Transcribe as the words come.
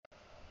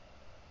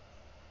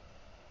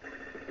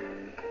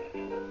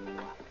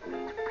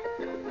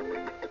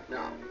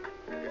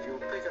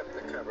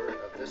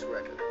this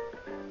record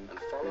and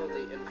follow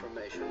the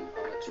information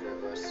on its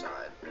reverse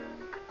side.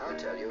 I'll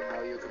tell you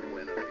how you can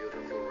win a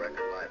beautiful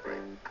record library.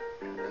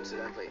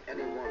 Incidentally,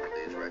 any one of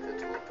these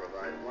records will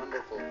provide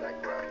wonderful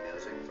background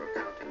music for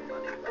counting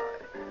money by.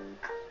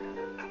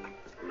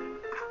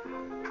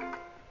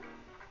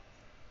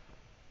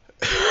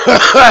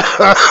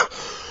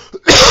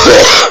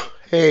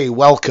 Hey,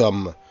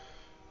 welcome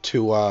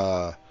to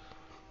a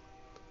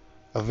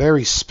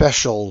very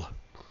special,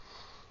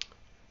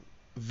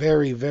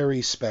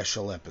 very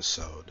special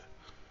episode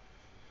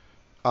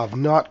of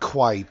not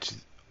quite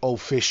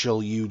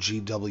official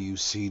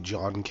UGWC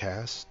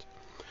Johncast.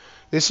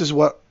 This is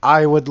what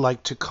I would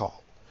like to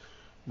call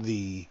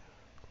the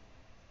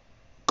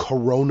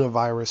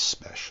coronavirus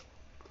special.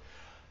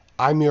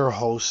 I'm your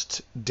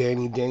host,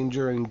 Danny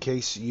Danger, in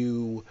case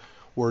you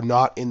were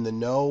not in the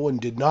know and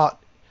did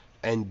not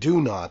and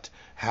do not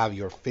have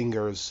your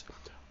fingers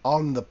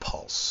on the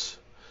pulse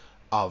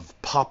of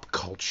pop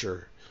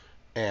culture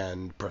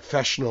and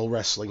professional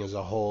wrestling as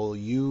a whole.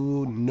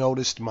 You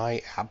noticed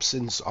my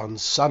absence on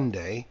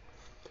Sunday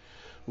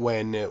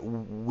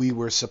when we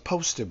were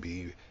supposed to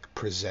be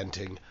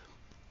presenting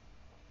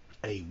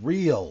a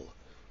real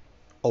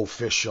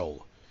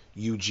official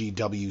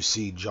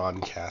UGWC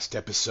Johncast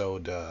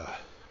episode.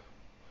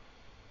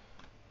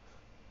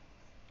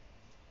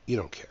 You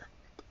don't care.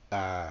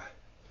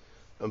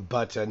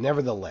 But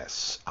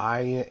nevertheless, I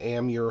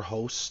am your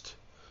host,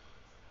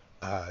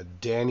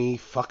 Danny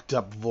Fucked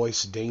Up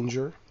Voice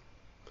Danger.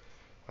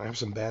 I have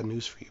some bad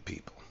news for you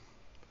people.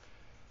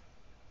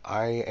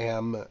 I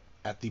am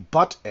at the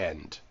butt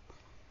end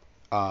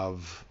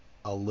of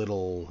a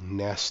little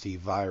nasty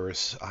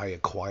virus I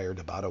acquired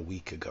about a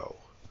week ago.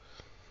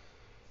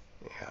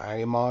 I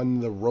am on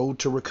the road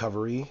to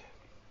recovery.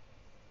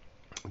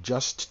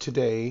 Just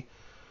today,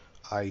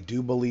 I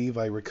do believe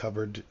I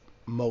recovered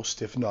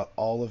most, if not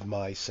all, of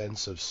my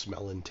sense of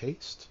smell and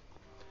taste.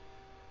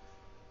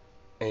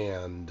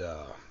 And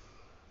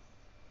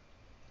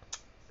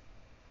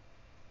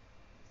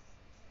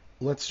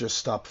let's just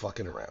stop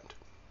fucking around.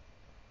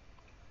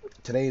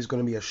 Today is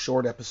going to be a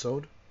short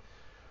episode.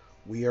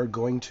 We are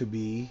going to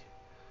be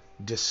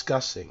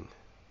discussing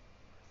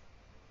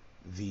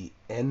the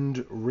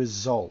end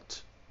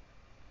result.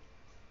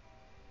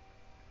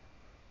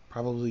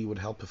 Probably would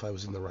help if I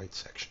was in the right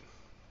section.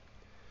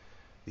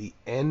 The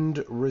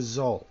end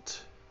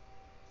result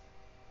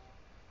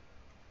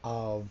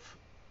of,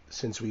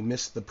 since we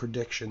missed the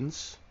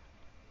predictions,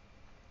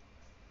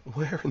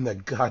 where in the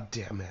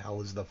goddamn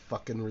hell is the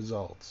fucking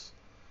results?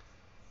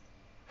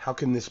 How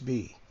can this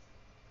be?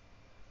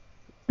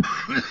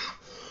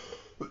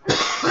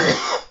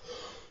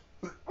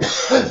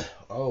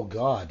 Oh,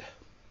 God.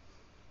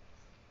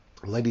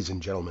 Ladies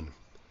and gentlemen,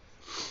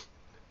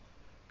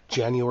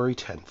 January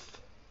 10th,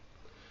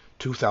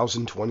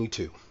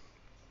 2022.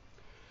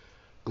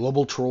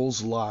 Global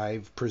Trolls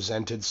Live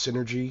presented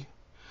Synergy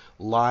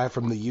live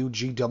from the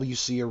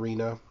UGWC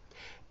Arena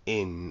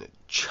in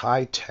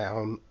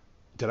Chi-Town.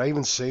 Did I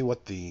even say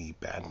what the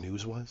bad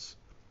news was?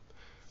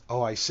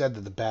 Oh, I said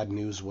that the bad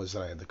news was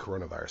that I had the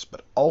coronavirus,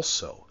 but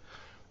also,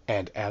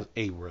 and as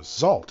a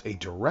result, a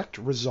direct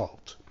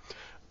result,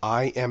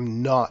 I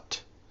am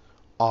not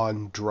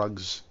on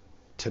drugs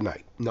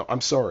tonight. No, I'm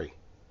sorry.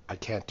 I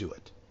can't do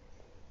it.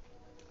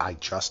 I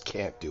just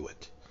can't do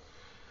it.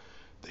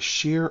 The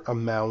sheer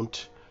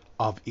amount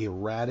of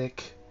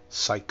erratic,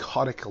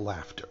 psychotic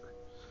laughter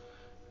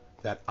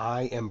that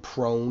I am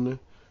prone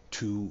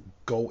to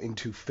go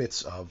into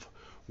fits of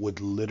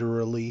would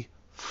literally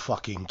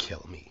fucking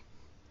kill me.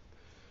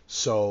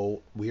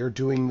 So, we are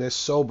doing this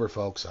sober,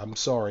 folks. I'm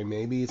sorry.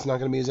 Maybe it's not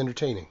going to be as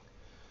entertaining.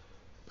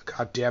 But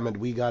God damn it,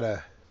 we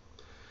gotta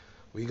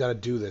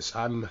do this.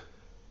 I'm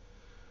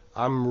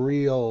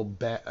real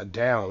bad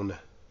down,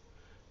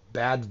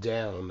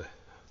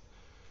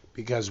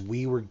 because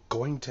we were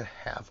going to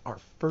have our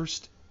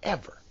first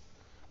ever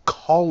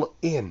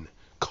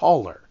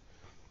caller.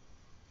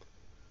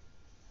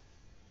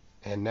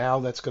 And now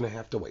that's going to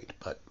have to wait.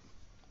 But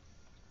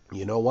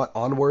you know what?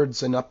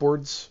 Onwards and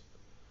upwards.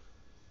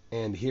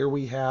 And here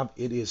we have,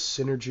 it is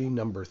Synergy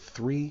number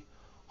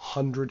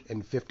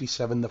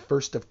 357, the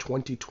first of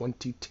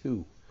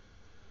 2022.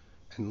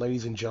 And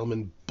ladies and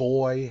gentlemen,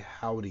 boy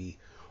howdy,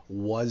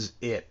 was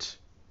it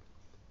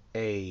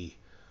a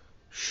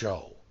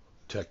show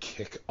to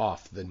kick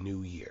off the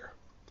new year.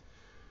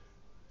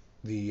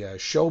 The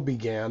show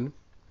began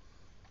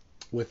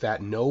with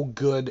that no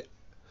good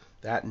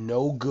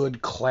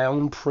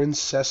clown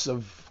princess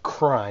of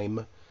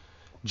crime,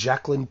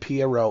 Jacqueline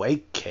Pierrot,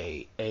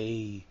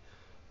 a.k.a.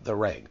 the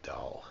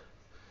Ragdoll,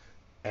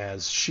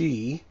 as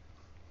she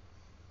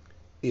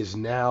is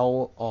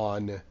now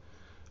on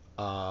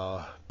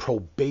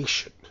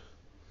probation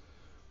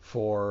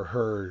for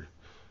her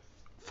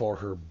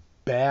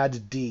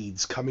bad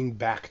deeds coming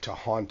back to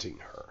haunting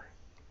her.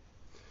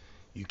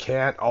 You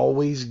can't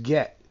always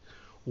get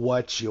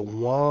what you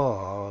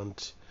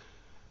want,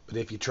 but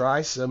if you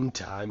try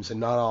sometimes,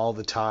 and not all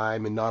the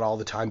time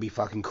be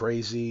fucking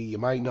crazy, you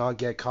might not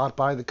get caught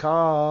by the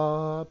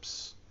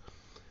cops.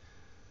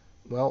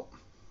 Well,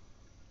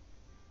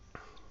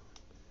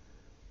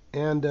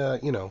 And,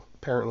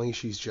 apparently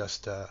she's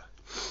just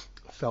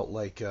felt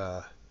like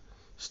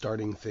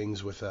starting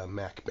things with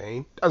Mac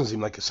Bane. Doesn't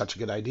seem like such a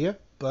good idea,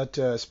 but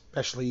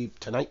especially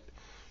tonight,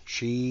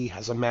 she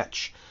has a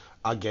match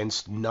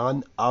against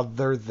none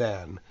other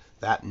than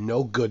that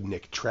no good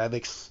Nick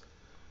Travis.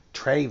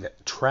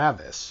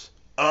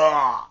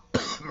 Ah!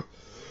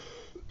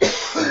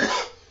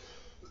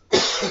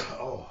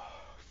 Oh,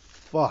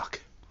 fuck.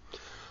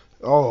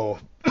 Oh.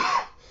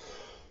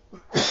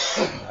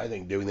 I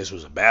think doing this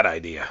was a bad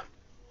idea.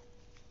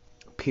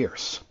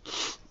 Pierce.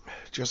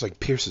 Just like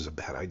Pierce is a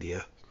bad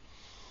idea.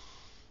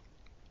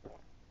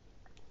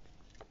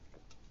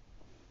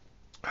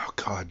 Oh,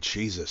 God,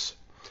 Jesus.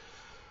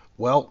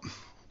 Well,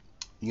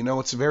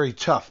 it's very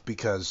tough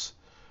because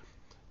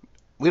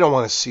we don't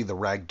want to see the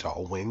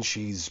Ragdoll win.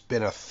 She's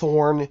been a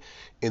thorn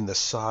in the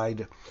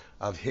side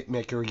of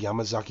hitmaker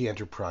Yamazaki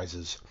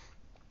Enterprises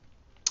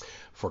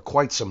for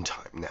quite some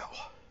time now.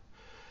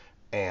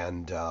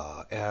 And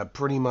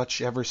pretty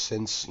much ever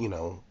since,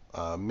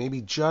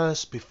 maybe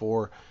just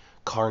before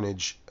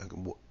Carnage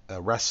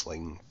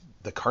Wrestling,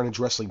 the Carnage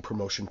Wrestling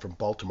promotion from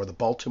Baltimore, the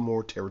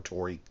Baltimore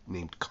territory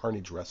named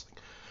Carnage Wrestling,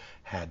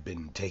 had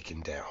been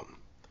taken down,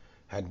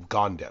 had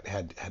gone down,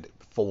 had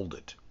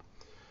folded.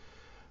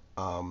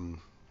 And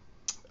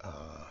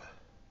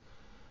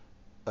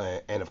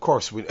of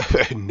course,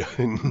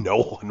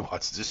 no one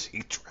wants to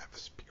see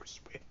Travis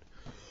Pierce win.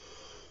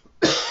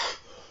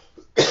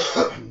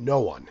 No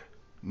one.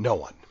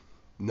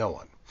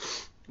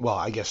 Well,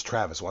 I guess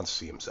Travis wants to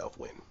see himself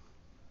win.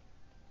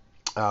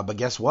 But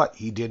guess what?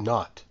 He did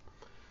not.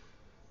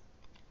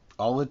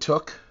 All it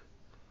took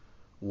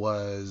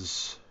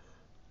was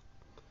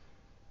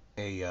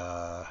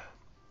a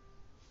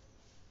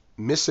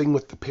missing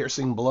with the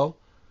piercing blow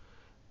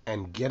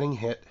and getting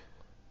hit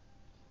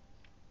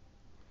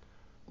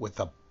with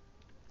a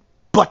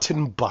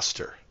button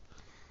buster.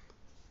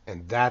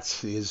 And that's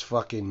his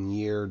fucking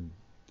year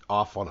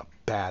off on a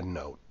bad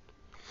note.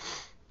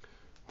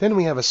 Then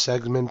we have a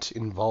segment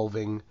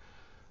involving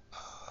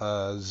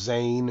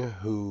Zane,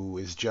 who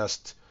is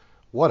just...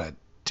 What a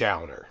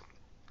downer.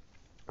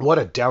 What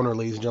a downer,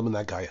 ladies and gentlemen,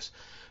 that guy is.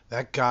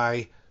 That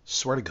guy,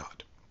 swear to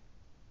God,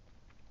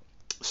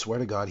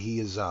 he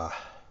is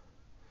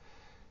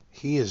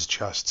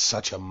just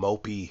such a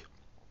mopey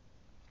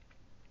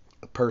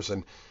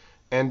person.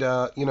 And,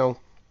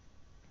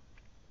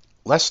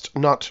 lest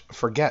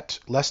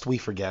we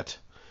forget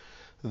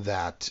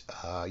that,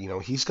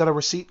 he's got a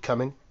receipt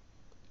coming.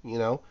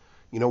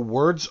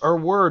 Words are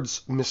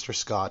words, Mr.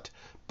 Scott,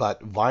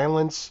 but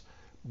violence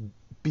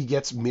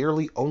begets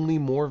merely only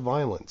more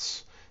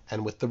violence.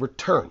 And with the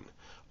return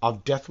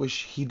of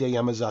Deathwish Hide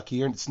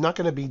Yamazaki, it's not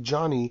going to be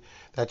Johnny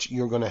that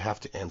you're going to have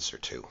to answer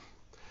to.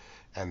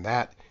 And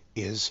that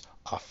is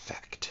a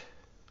fact.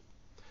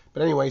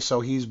 But anyway,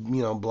 so he's,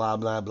 blah,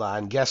 blah, blah.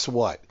 And guess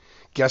what?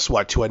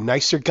 To a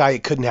nicer guy,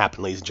 it couldn't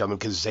happen, ladies and gentlemen,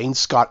 because Zane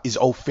Scott is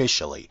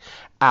officially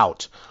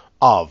out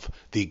of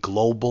the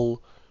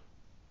Global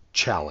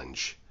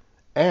Challenge.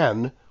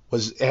 And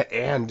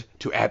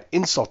to add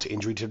insult to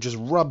injury, to just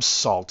rub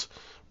some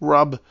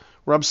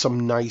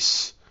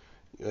nice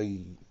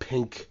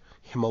pink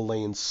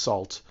Himalayan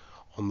salt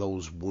on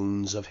those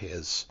wounds of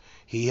his.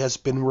 He has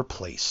been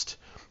replaced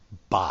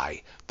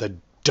by the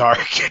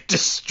Dark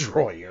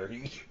Destroyer.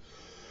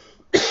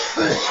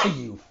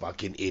 You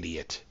fucking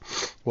idiot.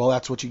 Well,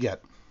 that's what you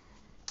get.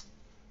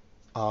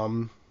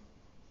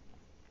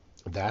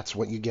 That's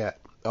what you get.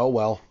 Oh,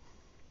 well.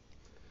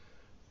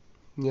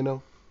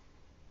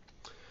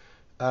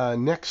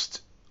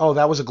 Next. Oh,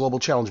 that was a Global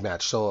Challenge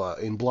match. So,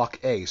 in Block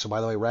A. So,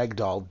 by the way,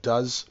 Ragdoll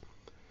does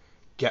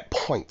get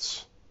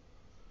points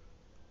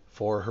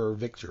for her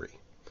victory.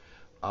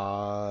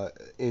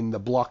 In the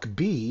Block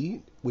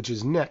B, which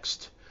is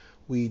next,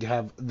 we'd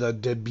have the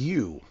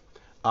debut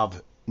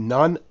of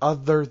none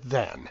other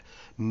than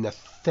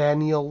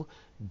Nathaniel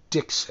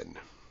Dixon.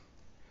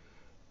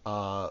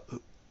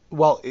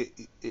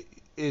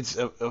 It's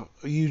a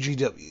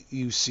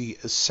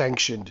UGWC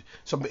sanctioned.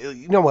 So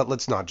you know what?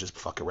 Let's not just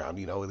fuck around.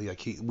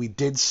 We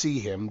did see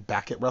him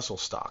back at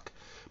WrestleStock,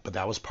 but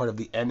that was part of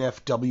the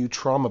NFW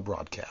Trauma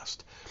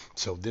broadcast.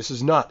 So this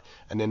is not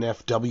an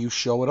NFW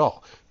show at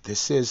all.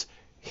 This is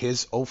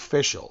his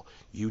official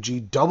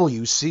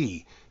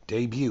UGWC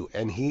debut,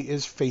 and he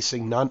is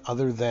facing none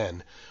other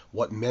than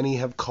what many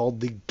have called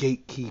the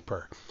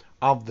gatekeeper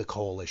of the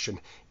coalition.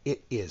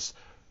 It is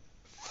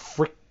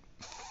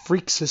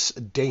Phrixus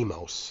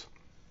Deimos.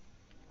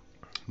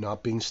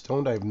 Not being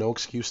stoned, I have no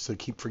excuse to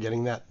keep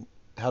forgetting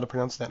how to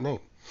pronounce that name.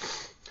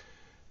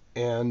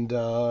 And,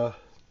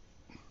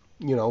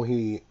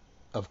 he,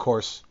 of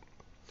course,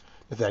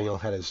 Nathaniel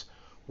had his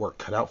work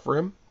cut out for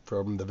him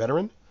from the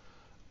veteran.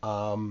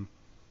 But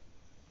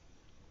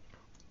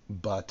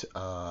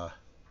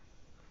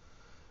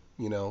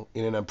in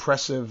an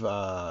impressive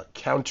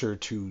counter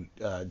to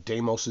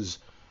Deimos's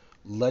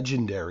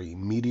legendary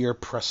meteor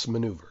press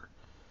maneuver,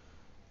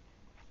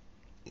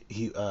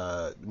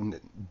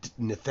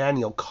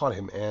 Nathaniel caught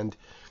him and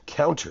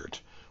countered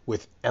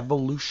with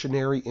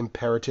evolutionary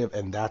imperative,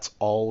 and that's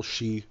all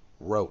she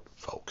wrote,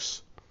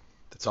 folks.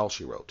 That's all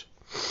she wrote.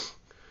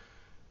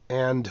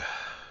 And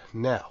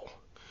now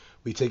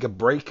we take a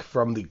break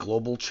from the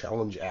global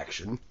challenge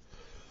action.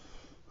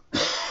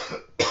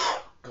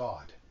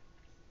 God.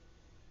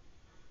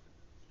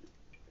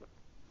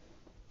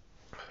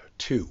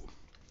 To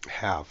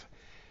have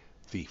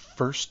the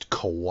first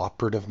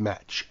cooperative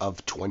match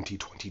of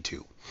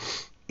 2022.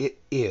 It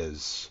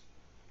is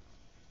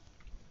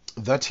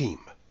the team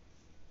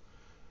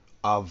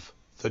of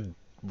the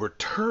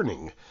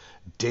returning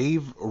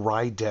Dave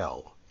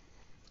Rydell,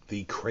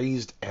 the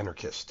crazed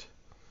anarchist,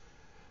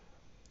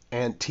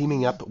 and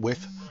teaming up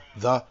with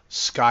the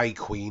Sky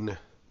Queen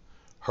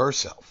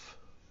herself,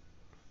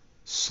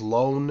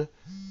 Sloane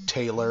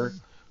Taylor,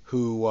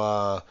 who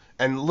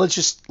and let's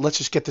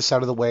just get this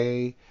out of the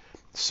way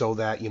so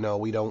that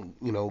we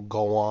don't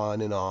go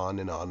on and on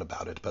and on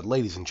about it. But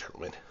ladies and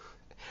gentlemen,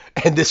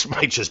 and this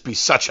might just be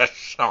such a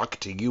shock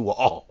to you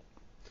all,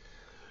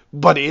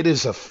 but it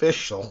is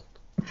official.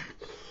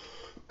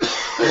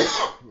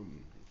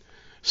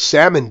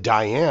 Sam and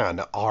Diane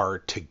are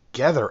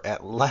together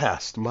at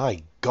last.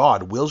 My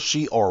God, will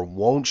she or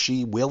won't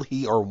she? Will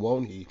he or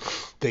won't he?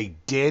 They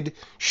did.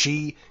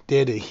 She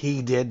did.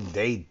 He did.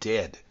 They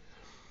did.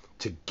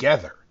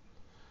 Together.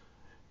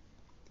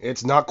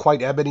 It's not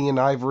quite Ebony and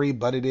Ivory,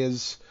 but it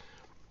is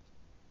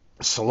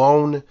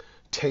Sloane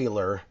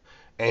Taylor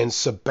and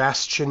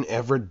Sebastian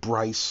Everett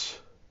Bryce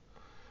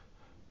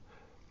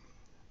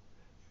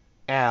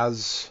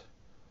as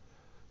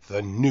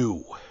the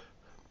new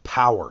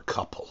power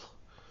couple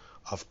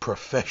of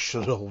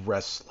professional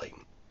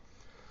wrestling.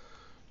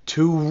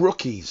 Two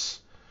rookies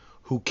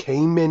who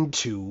came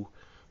into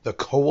the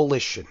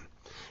coalition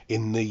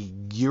in the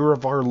year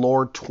of our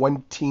Lord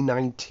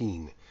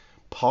 2019,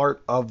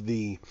 part of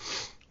the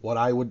what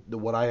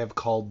I have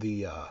called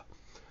the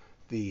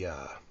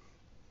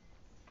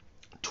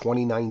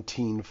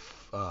 2019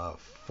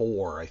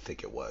 4, I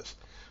think it was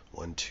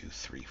 1, 2,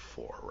 3,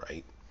 4,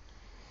 right?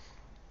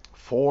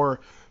 Four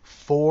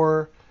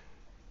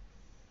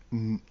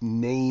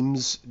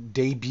names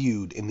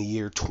debuted in the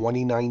year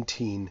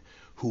 2019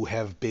 who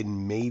have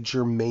been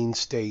major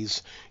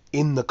mainstays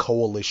in the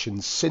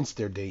coalition since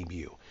their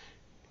debut.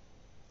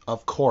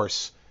 Of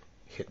course,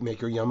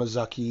 Hitmaker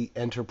Yamazaki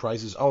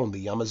Enterprises' own,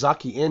 the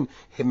Yamazaki in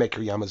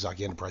Hitmaker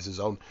Yamazaki Enterprises'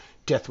 own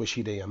Deathwish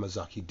Hide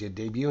Yamazaki did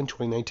debut in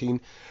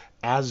 2019,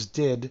 as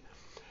did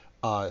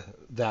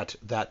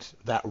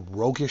that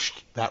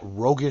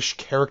roguish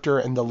character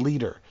and the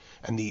leader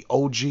and the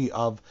OG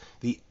of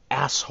the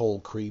asshole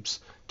creeps,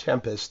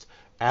 Tempest,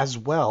 as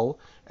well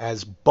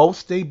as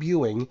both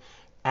debuting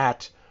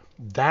at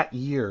that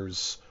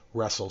year's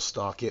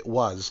WrestleStock. It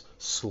was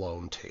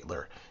Sloane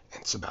Taylor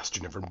and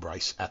Sebastian Everett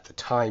Bryce, at the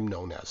time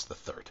known as the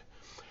Third.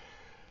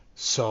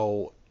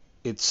 So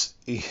it's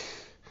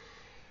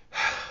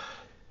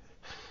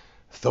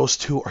those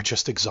two are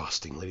just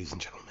exhausting, ladies and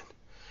gentlemen.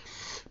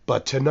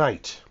 But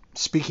tonight,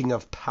 speaking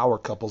of power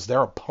couples,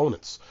 their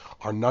opponents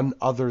are none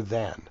other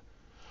than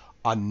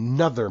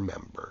another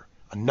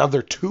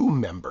two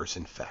members,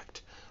 in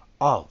fact,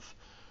 of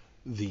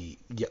the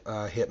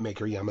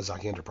Hitmaker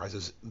Yamazaki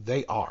Enterprises.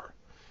 They are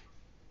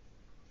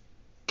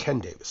Ken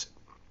Davison,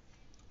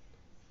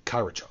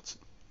 Kyra Johnson,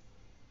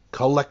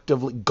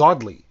 collectively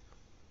godly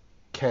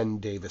Ken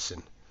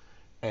Davison,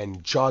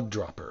 and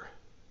jaw-dropper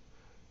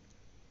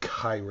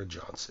Kyra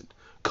Johnson,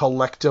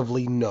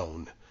 collectively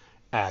known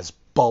as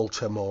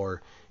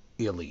Baltimore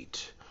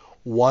Elite,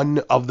 one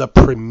of the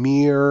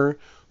premier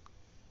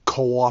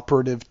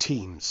cooperative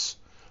teams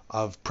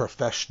of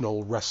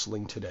professional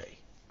wrestling today.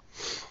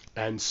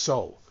 And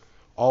so,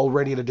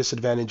 already at a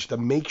disadvantage, the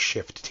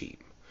makeshift team.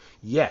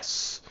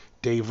 Yes,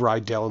 Dave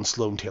Rydell and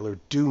Sloane Taylor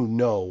do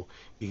know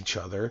each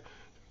other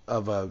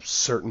of a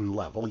certain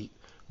level,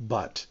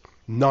 but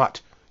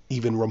not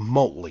even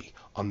remotely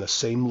on the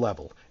same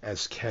level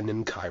as Ken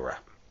and Kyra,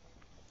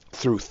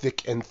 through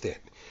thick and thin.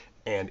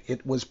 And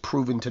it was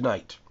proven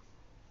tonight,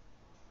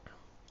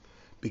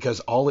 because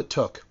all it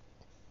took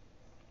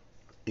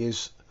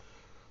is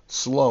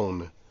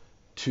Sloane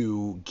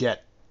to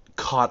get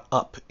caught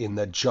up in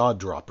the jaw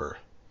dropper,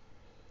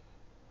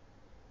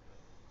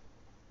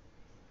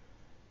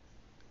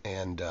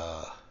 and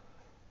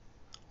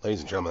ladies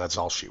and gentlemen, that's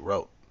all she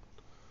wrote.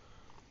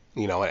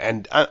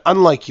 And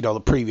unlike the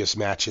previous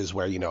matches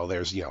where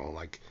there's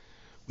like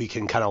we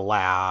can kind of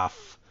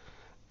laugh.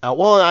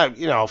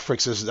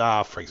 Phrixus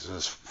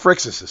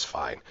is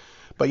fine,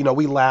 but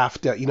we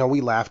laughed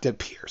at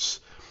Pierce,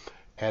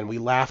 and we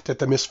laughed at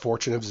the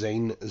misfortune of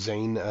Zane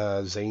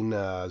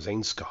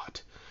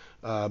Scott.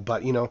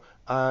 But Dave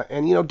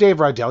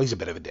Rydell, he's a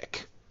bit of a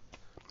dick.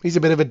 He's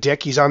a bit of a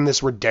dick. He's on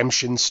this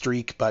redemption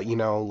streak, but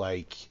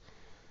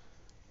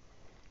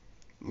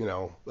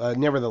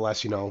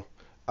nevertheless,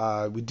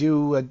 we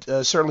do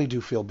certainly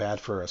do feel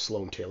bad for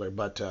Sloane Taylor,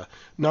 but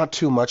not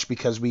too much,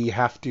 because we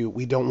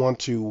don't want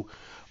to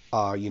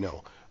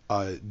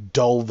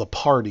dull the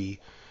party,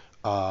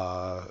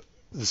 the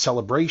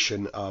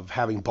celebration of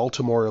having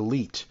Baltimore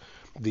Elite,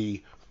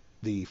 the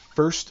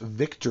first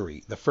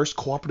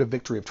cooperative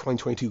victory of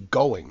 2022,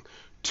 going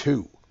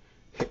to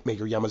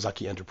Hitmaker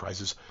Yamazaki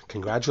Enterprises.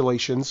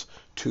 Congratulations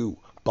to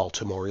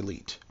Baltimore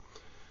Elite.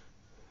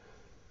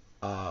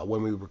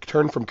 When we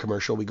return from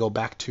commercial, we go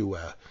back to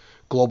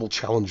Global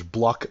Challenge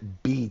Block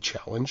B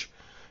Challenge,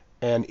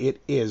 and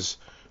it is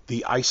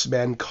the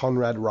Iceman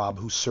Konrad Raab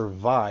who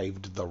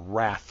survived the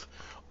wrath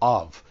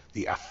of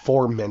the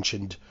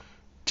aforementioned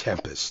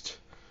Tempest,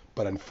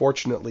 but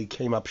unfortunately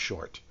came up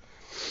short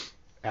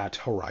at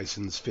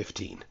Horizons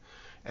 15.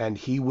 And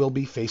he will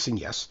be facing,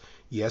 yes,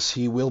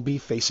 he will be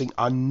facing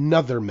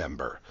another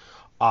member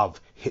of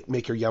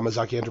Hitmaker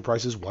Yamazaki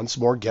Enterprises. Once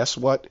more, guess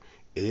what?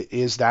 It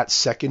is that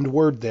second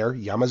word there,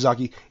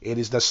 Yamazaki. It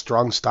is the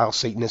strong-style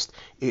Satanist.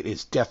 It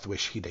is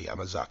Deathwish Hide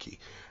Yamazaki.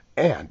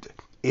 And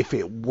if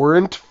it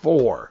weren't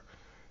for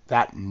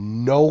that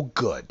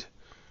no-good,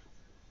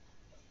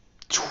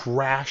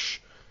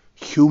 trash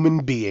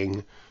human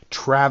being,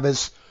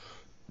 Travis,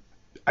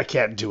 I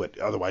can't do it.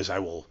 Otherwise, I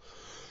will.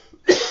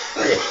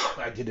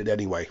 I did it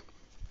anyway.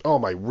 Oh,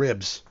 my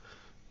ribs.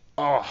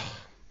 Oh.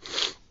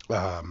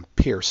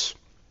 Pierce.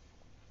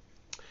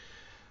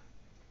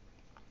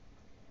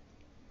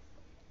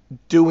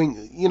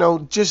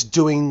 Just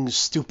doing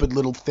stupid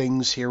little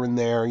things here and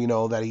there,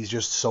 that he's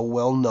just so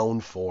well known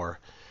for.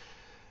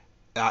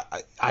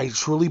 I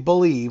truly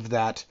believe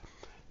that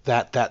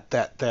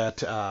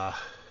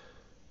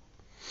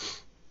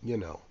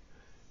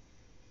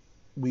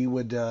we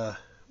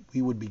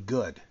would be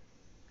good.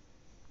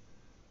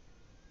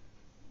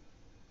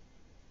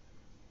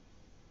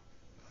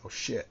 Oh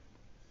shit.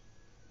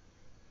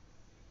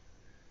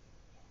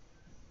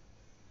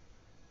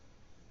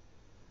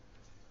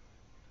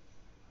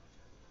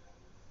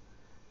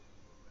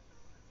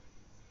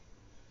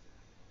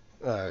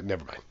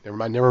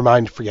 Never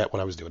mind. Forget what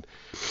I was doing.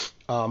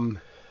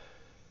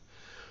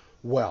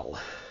 Well,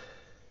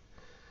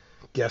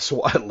 guess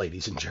what,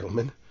 ladies and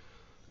gentlemen?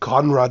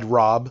 Konrad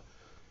Raab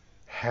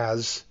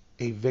has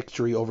a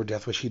victory over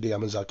Deathwish Hide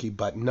Yamazaki,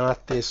 but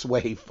not this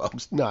way,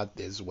 folks. Not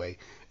this way.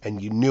 And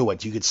you knew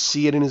it. You could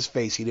see it in his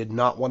face. He did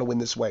not want to win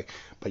this way.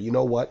 But you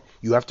know what?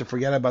 You have to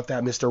forget about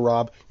that, Mr.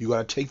 Raab. You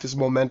got to take this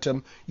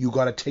momentum. You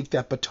got to take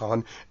that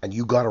baton, and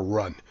you got to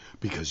run,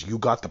 because you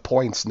got the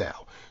points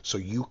now. So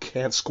you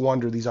can't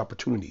squander these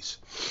opportunities.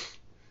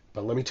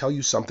 But let me tell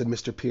you something,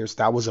 Mr. Pierce.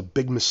 That was a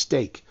big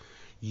mistake.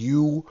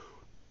 You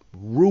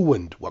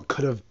ruined what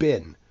could have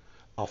been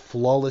a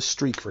flawless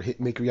streak for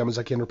Hitmaker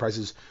Yamazaki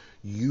Enterprises.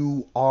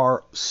 You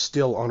are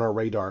still on our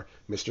radar.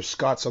 Mr.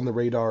 Scott's on the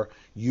radar.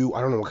 I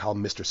don't know what to call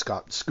him Mr.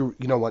 Scott. Screw,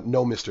 you know what?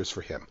 No misters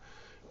for him.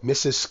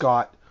 Mrs.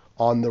 Scott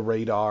on the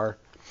radar.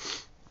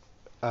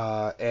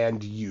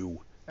 And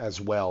you as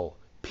well,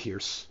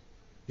 Pierce.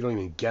 You don't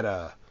even get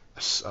a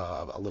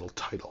little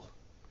title.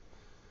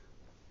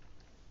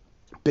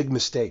 Big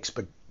mistakes,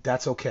 but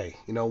that's okay.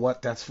 You know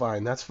what? That's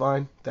fine.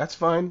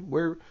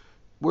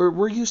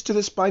 We're used to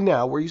this by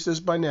now.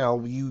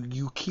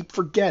 You keep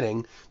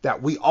forgetting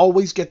that we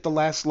always get the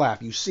last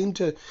laugh. You seem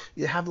to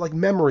have like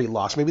memory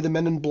loss. Maybe the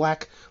Men in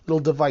Black little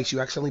device, you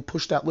accidentally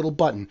push that little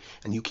button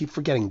and you keep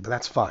forgetting, but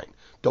that's fine.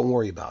 Don't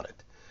worry about it.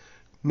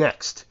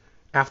 Next,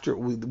 after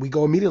we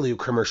go immediately to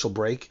commercial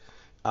break,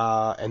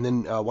 and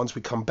then once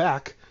we come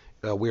back,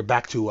 we're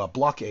back to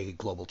Block A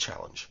Global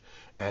Challenge.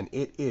 And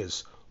it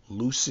is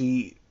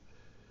Lucy,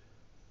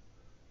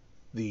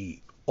 the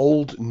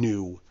old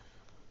new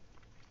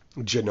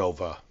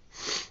Genova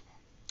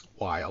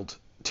Wylde,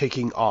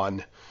 taking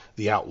on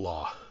the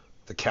outlaw,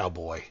 the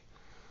cowboy,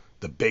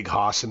 the big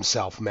hoss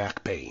himself,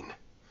 Mac Bane.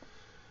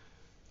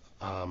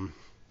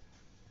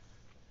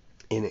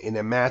 In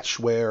a match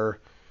where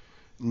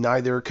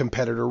neither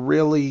competitor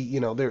really,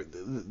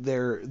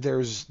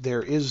 there's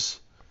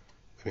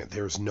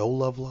no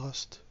love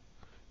lost.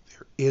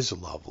 There is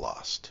love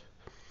lost.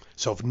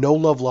 So if no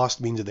love lost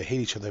means that they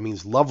hate each other, that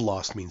means love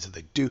lost means that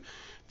they do.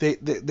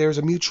 There's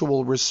a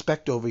mutual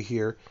respect over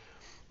here.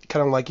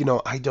 Kind of like,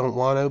 I don't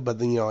want to, but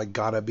then, I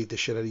gotta beat the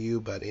shit out of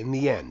you. But in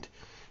the end,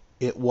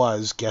 it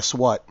was, guess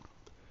what?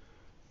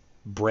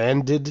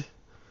 The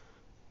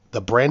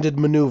branded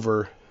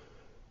maneuver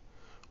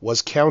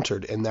was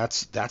countered, and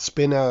that's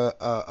been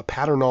a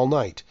pattern all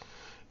night.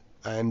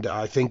 And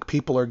I think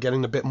people are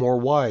getting a bit more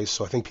wise,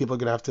 so I think people are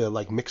going to have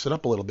to mix it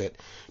up a little bit,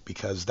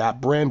 because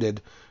that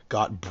branded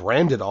got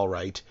branded all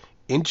right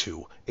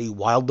into a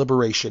Wylde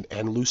liberation,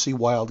 and Lucy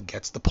Wylde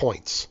gets the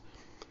points.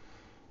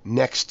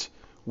 Next,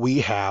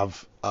 we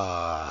have,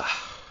 well,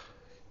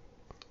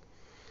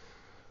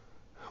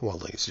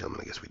 ladies and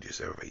gentlemen, I guess we just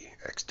have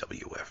a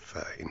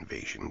XWF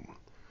invasion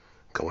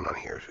going on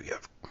here. So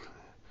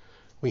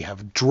we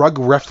have drug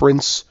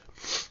reference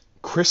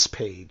Chris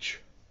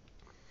Page,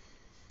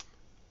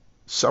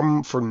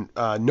 some for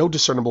no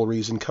discernible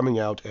reason, coming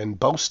out and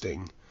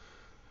boasting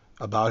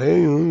about,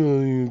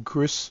 hey,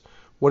 Chris,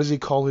 what does he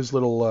call his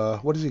little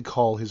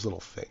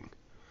thing?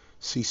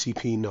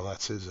 CCP? No,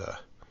 that's his,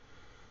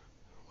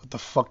 what the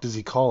fuck does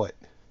he call it?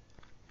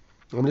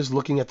 I'm just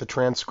looking at the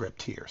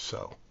transcript here,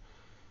 so.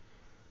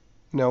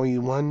 No,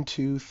 1,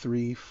 2,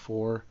 3,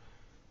 4,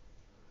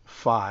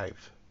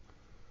 5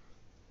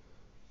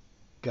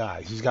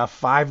 guys. He's got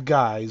 5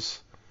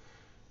 guys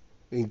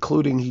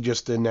including he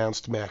just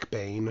announced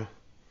Bane.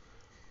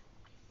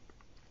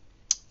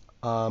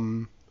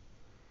 But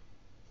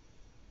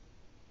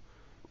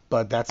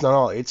that's not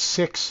all. It's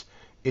 6.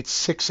 It's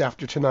 6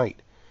 after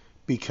tonight.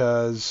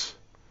 Because,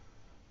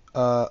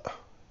 for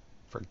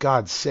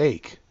God's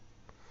sake,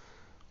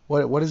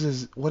 what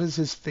is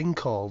his thing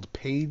called?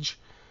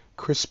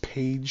 Chris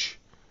Page,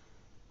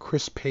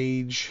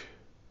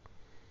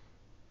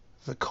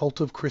 the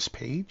Cult of Chris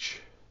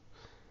Page?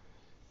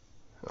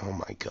 Oh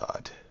my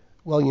God.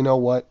 Well, you know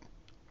what?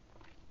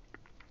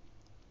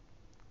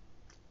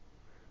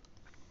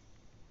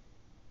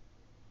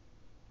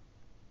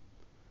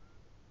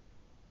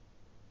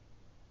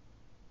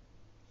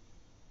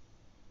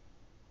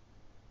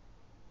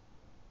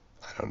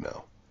 I don't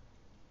know.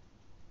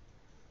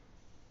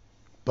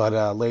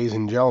 But, ladies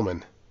and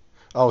gentlemen,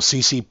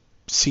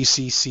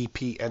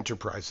 CCCP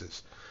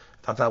Enterprises.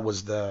 I thought that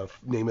was the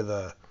name of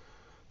the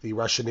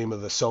Russian name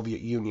of the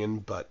Soviet Union,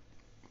 but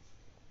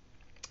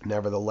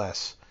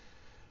nevertheless,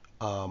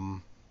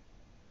 I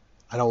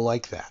don't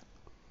like that.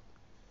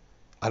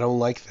 I don't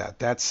like that.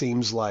 That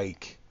seems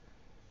like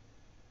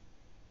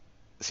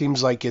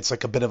it's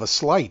like a bit of a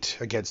slight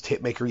against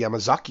hitmaker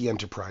Yamazaki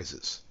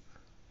Enterprises.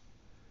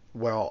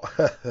 Well,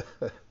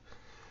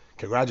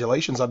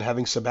 congratulations on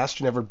having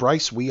Sebastian Everett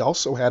Bryce. We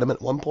also had him at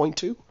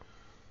 1.2.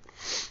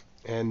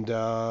 And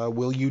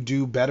will you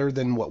do better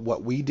than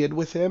what we did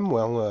with him?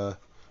 Well,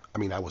 I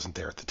mean, I wasn't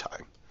there at the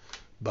time.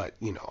 But,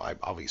 you know, I'm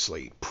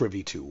obviously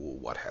privy to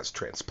what has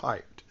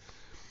transpired.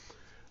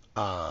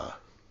 I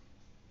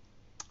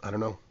don't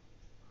know.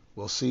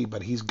 We'll see.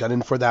 But he's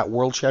gunning for that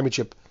World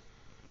Championship,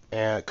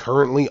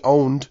 currently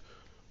owned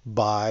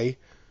by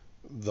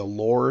the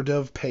Lord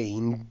of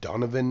Pain,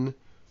 Donovan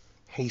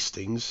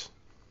Hastings.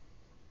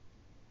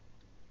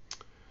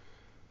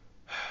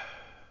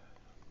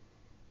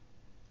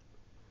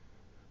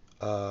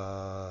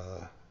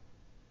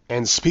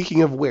 And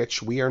speaking of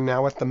which, we are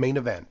now at the main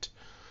event.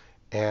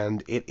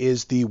 And it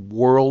is the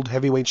World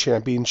Heavyweight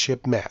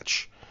Championship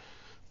match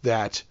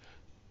that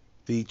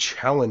the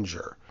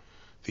challenger,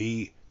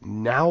 the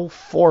now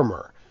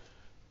former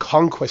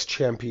Conquest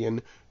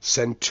Champion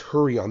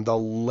Centurion, the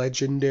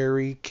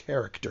legendary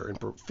character and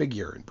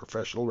figure in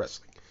professional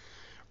wrestling,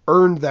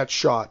 earned that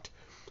shot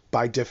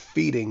by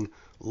defeating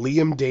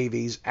Liam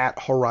Davies at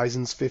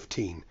Horizons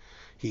 15.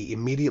 He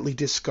immediately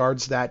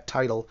discards that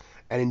title,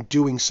 and in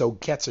doing so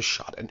gets a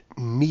shot, and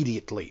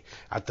immediately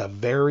at the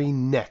very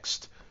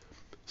next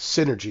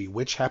Synergy,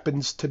 which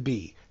happened to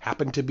be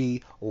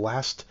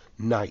last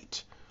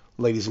night.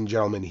 Ladies and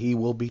gentlemen, he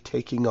will be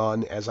taking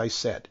on, as I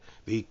said,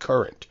 the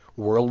current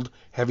World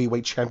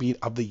Heavyweight Champion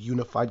of the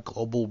Unified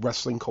Global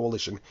Wrestling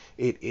Coalition.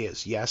 It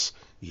is, yes,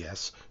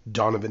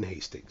 Donovan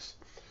Hastings.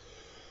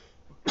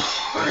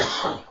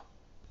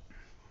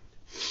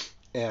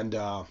 And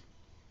let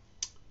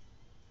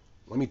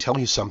me tell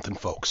you something,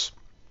 folks.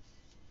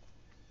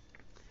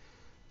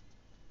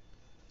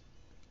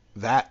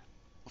 That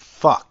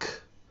fuck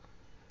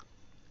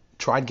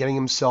tried getting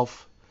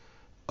himself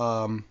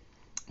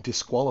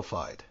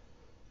disqualified.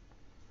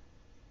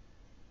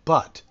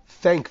 But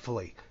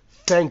thankfully,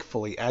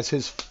 as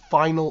his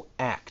final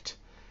act,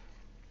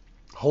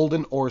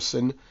 Holden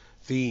Orson,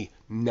 the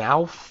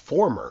now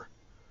former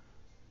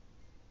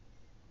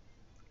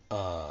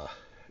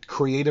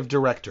creative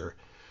director,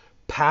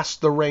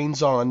 passed the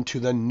reins on to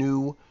the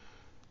new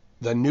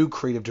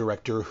creative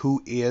director,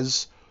 who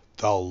is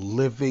the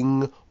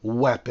living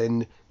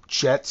weapon,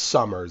 Jet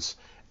Summers,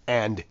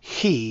 and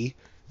he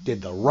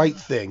did the right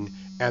thing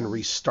and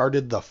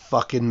restarted the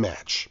fucking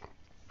match.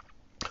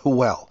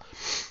 Well,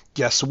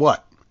 guess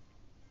what?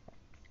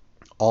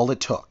 All it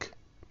took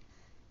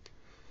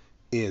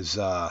is,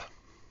 I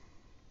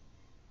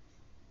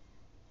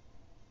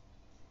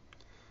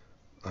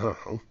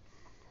don't know.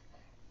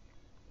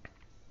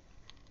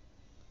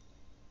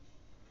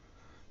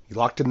 He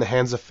locked in the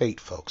hands of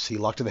fate, folks. He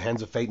locked in the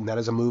hands of fate, and that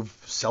is a move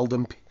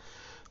seldom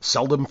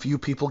few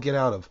people get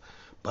out of.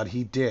 But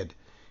he did.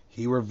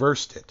 He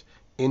reversed it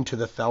into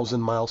the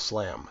 1,000-mile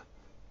slam.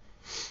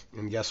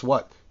 And guess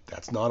what?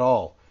 That's not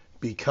all.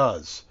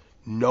 Because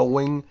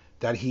knowing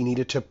that he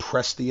needed to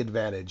press the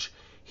advantage,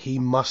 he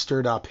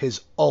mustered up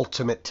his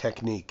ultimate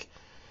technique.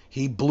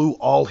 He blew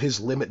all his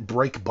limit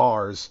break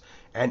bars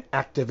and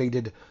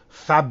activated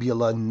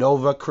Fabula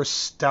Nova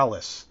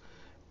Crystallis.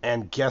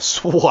 And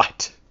guess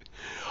what?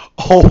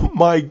 Oh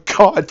my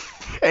God,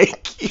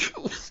 thank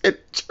you,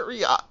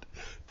 Centurion.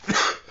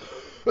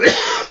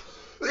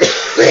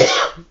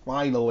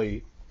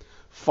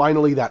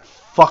 Finally that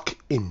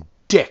fucking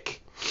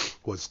dick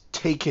was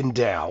taken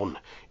down.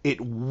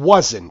 It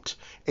wasn't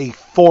a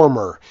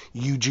former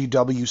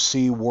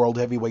UGWC World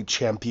Heavyweight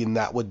Champion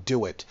that would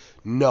do it.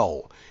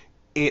 No,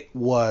 it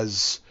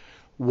was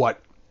what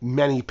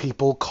many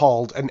people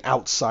called an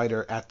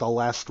outsider at the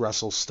last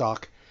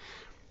WrestleStock.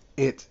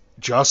 It,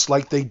 just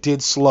like they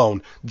did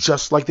Sloane,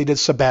 just like they did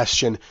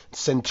Sebastian,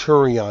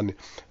 Centurion,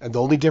 and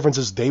the only difference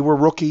is they were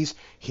rookies,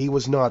 he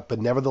was not,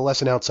 but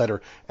nevertheless an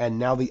outsider, and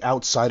now the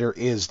outsider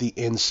is the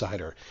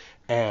insider.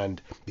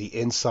 And the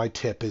inside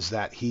tip is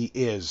that he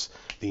is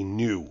the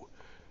new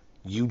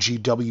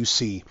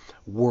UGWC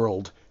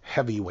World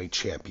Heavyweight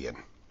Champion.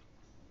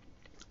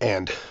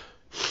 And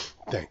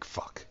thank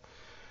fuck.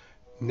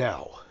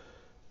 Now,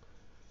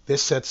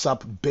 this sets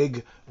up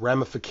big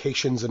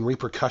ramifications and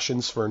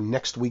repercussions for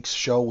next week's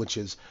show, which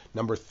is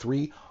number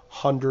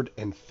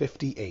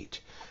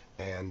 358.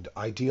 And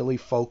ideally,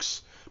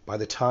 folks, by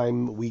the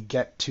time we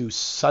get to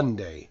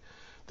Sunday,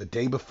 the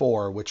day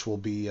before, which will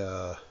be,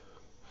 oh,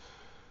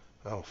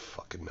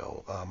 fucking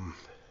no. I'm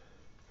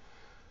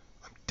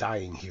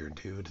dying here,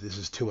 dude. This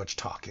is too much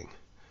talking.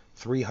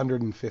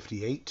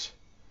 358?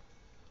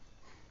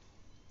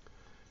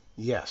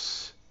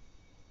 Yes.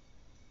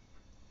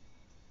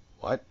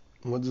 What?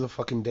 What's the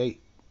fucking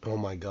date? Oh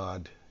my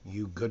god.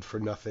 You good for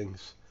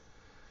nothings.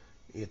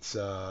 It's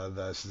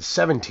the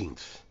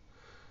 17th.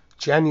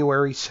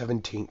 January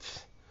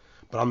 17th.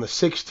 But on the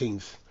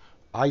 16th,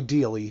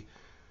 ideally,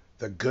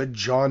 the good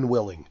John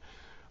willing,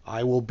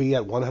 I will be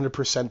at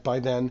 100% by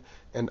then,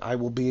 and I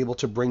will be able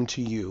to bring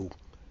to you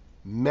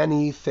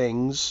many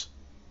things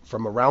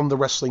from around the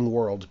wrestling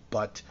world,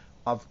 but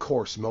of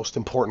course, most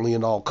importantly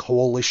in all,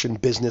 coalition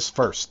business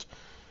first.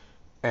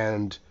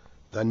 And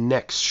the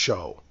next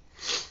show.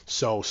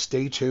 So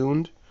stay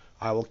tuned.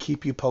 I will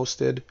keep you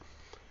posted.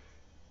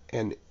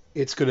 And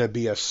it's going to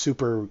be a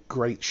super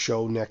great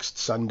show next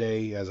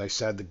Sunday. As I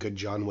said, the good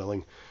John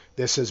willing.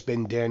 This has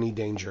been Danny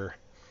Danger.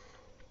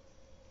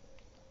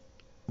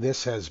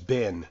 This has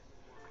been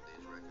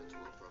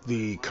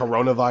the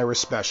coronavirus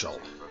special.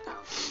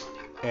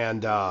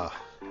 And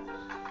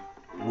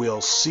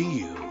we'll see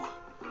you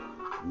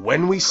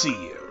when we see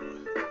you.